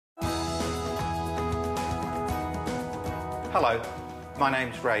Hello, my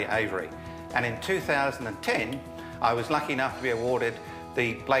name's Ray Avery, and in 2010 I was lucky enough to be awarded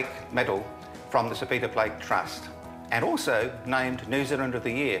the Blake Medal from the Sir Peter Blake Trust, and also named New Zealand of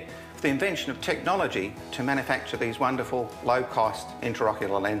the Year for the invention of technology to manufacture these wonderful low-cost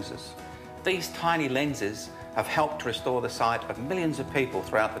intraocular lenses. These tiny lenses have helped to restore the sight of millions of people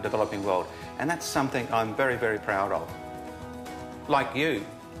throughout the developing world, and that's something I'm very, very proud of. Like you,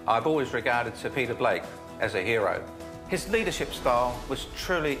 I've always regarded Sir Peter Blake as a hero. His leadership style was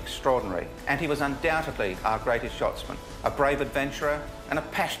truly extraordinary, and he was undoubtedly our greatest yachtsman, a brave adventurer and a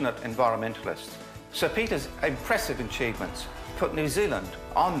passionate environmentalist. Sir Peter's impressive achievements put New Zealand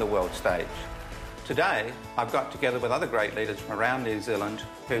on the world stage. Today, I've got together with other great leaders from around New Zealand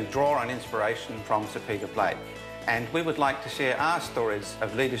who draw on inspiration from Sir Peter Blake, and we would like to share our stories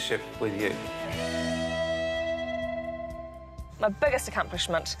of leadership with you. My biggest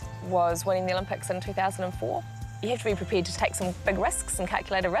accomplishment was winning the Olympics in 2004. You have to be prepared to take some big risks and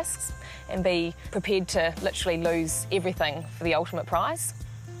calculated risks and be prepared to literally lose everything for the ultimate prize.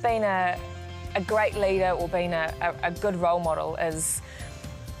 Being a great leader or being a good role model is,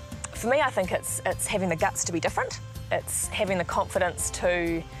 for me, I think it's having the guts to be different. It's having the confidence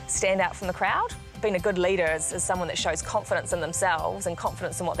to stand out from the crowd. Being a good leader is someone that shows confidence in themselves and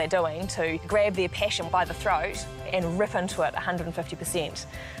confidence in what they're doing, to grab their passion by the throat and rip into it 150%,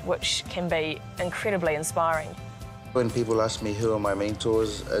 which can be incredibly inspiring. When people ask me who are my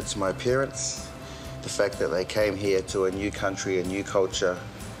mentors, it's my parents. The fact that they came here to a new country, a new culture,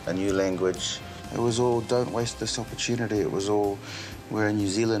 a new language. It was all, don't waste this opportunity. It was all, we're in New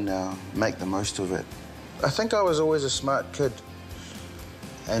Zealand now, make the most of it. I think I was always a smart kid,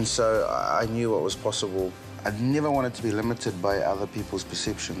 and so I knew what was possible. I never wanted to be limited by other people's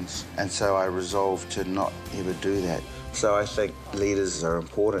perceptions, and so I resolved to not ever do that. So I think leaders are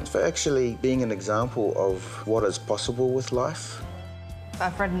important for actually being an example of what is possible with life.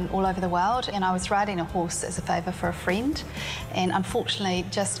 I've ridden all over the world, and I was riding a horse as a favour for a friend, and unfortunately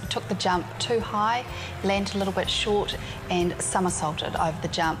just took the jump too high, landed a little bit short and somersaulted over the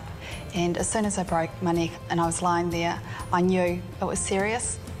jump. And as soon as I broke my neck and I was lying there, I knew it was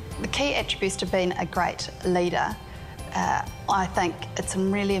serious. The key attributes to being a great leader, I think it's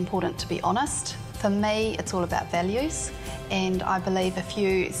really important to be honest. For me, it's all about values, and I believe if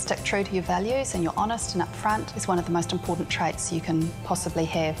you stick true to your values and you're honest and upfront, is one of the most important traits you can possibly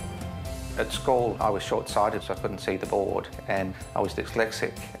have. At school, I was short-sighted, so I couldn't see the board, and I was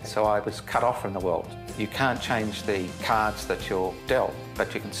dyslexic, so I was cut off from the world. You can't change the cards that you're dealt,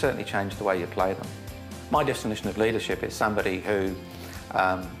 but you can certainly change the way you play them. My definition of leadership is somebody who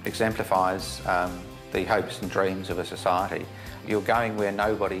exemplifies the hopes and dreams of a society. You're going where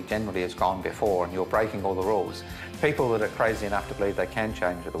nobody generally has gone before, and you're breaking all the rules. People that are crazy enough to believe they can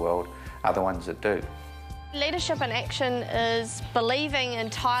change the world are the ones that do. Leadership in action is believing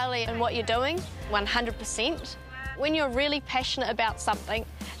entirely in what you're doing, 100%. When you're really passionate about something,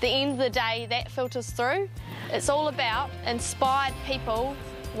 at the end of the day, that filters through. It's all about inspired people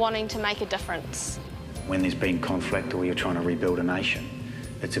wanting to make a difference. When there's been conflict or you're trying to rebuild a nation,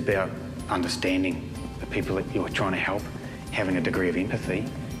 it's about understanding the people that you're trying to help, having a degree of empathy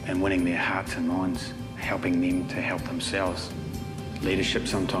and winning their hearts and minds, helping them to help themselves. Leadership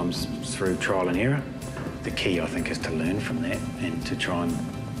sometimes through trial and error. The key, I think, is to learn from that and to try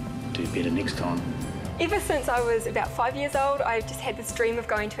and do better next time. Ever since I was about 5 years old, I just had this dream of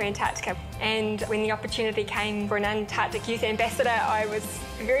going to Antarctica. And when the opportunity came for an Antarctic Youth Ambassador, I was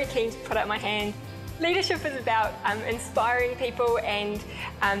very keen to put up my hand. Leadership is about inspiring people and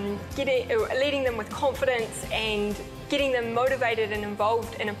leading them with confidence and getting them motivated and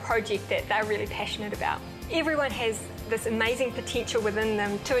involved in a project that they're really passionate about. Everyone has this amazing potential within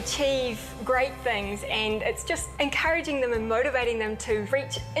them to achieve great things, and it's just encouraging them and motivating them to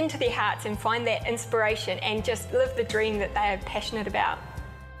reach into their hearts and find that inspiration and just live the dream that they are passionate about.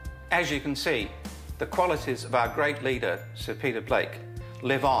 As you can see, the qualities of our great leader, Sir Peter Blake,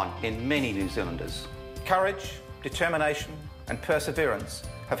 live on in many New Zealanders. Courage, determination and perseverance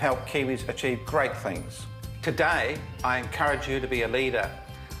have helped Kiwis achieve great things. Today, I encourage you to be a leader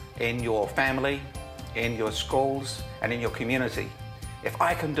in your family, in your schools and in your community. If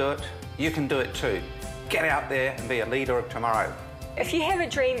I can do it, you can do it too. Get out there and be a leader of tomorrow. If you have a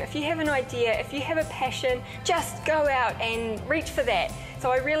dream, if you have an idea, if you have a passion, just go out and reach for that.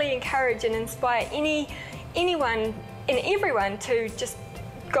 So I really encourage and inspire anyone and everyone to just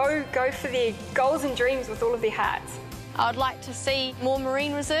go for their goals and dreams with all of their hearts. I would like to see more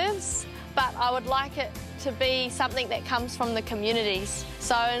marine reserves, but I would like it to be something that comes from the communities.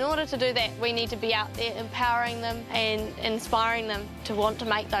 So in order to do that, we need to be out there empowering them and inspiring them to want to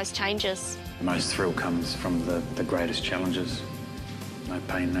make those changes. The most thrill comes from the greatest challenges. No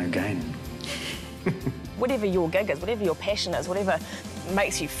pain, no gain. Whatever your gig is, whatever your passion is, whatever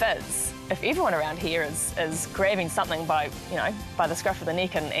makes you fizz, if everyone around here is grabbing something by the scruff of the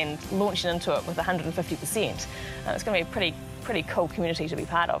neck and launching into it with 150%, it's going to be a pretty cool community to be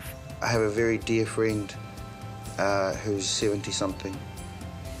part of. I have a very dear friend who's 70-something.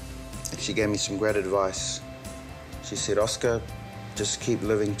 And she gave me some great advice. She said, Oscar, just keep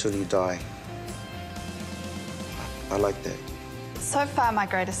living till you die. I like that. So far, my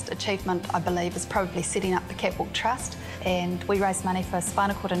greatest achievement, I believe, is probably setting up the Catwalk Trust, and we raise money for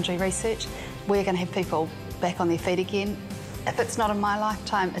spinal cord injury research. We're going to have people back on their feet again. If it's not in my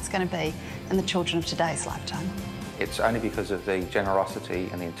lifetime, it's going to be in the children of today's lifetime. It's only because of the generosity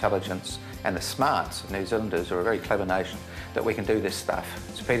and the intelligence and the smarts of New Zealanders, who are a very clever nation, that we can do this stuff.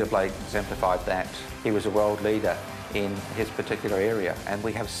 Sir Peter Blake exemplified that. He was a world leader in his particular area, and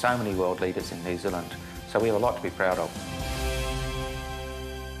we have so many world leaders in New Zealand, so we have a lot to be proud of.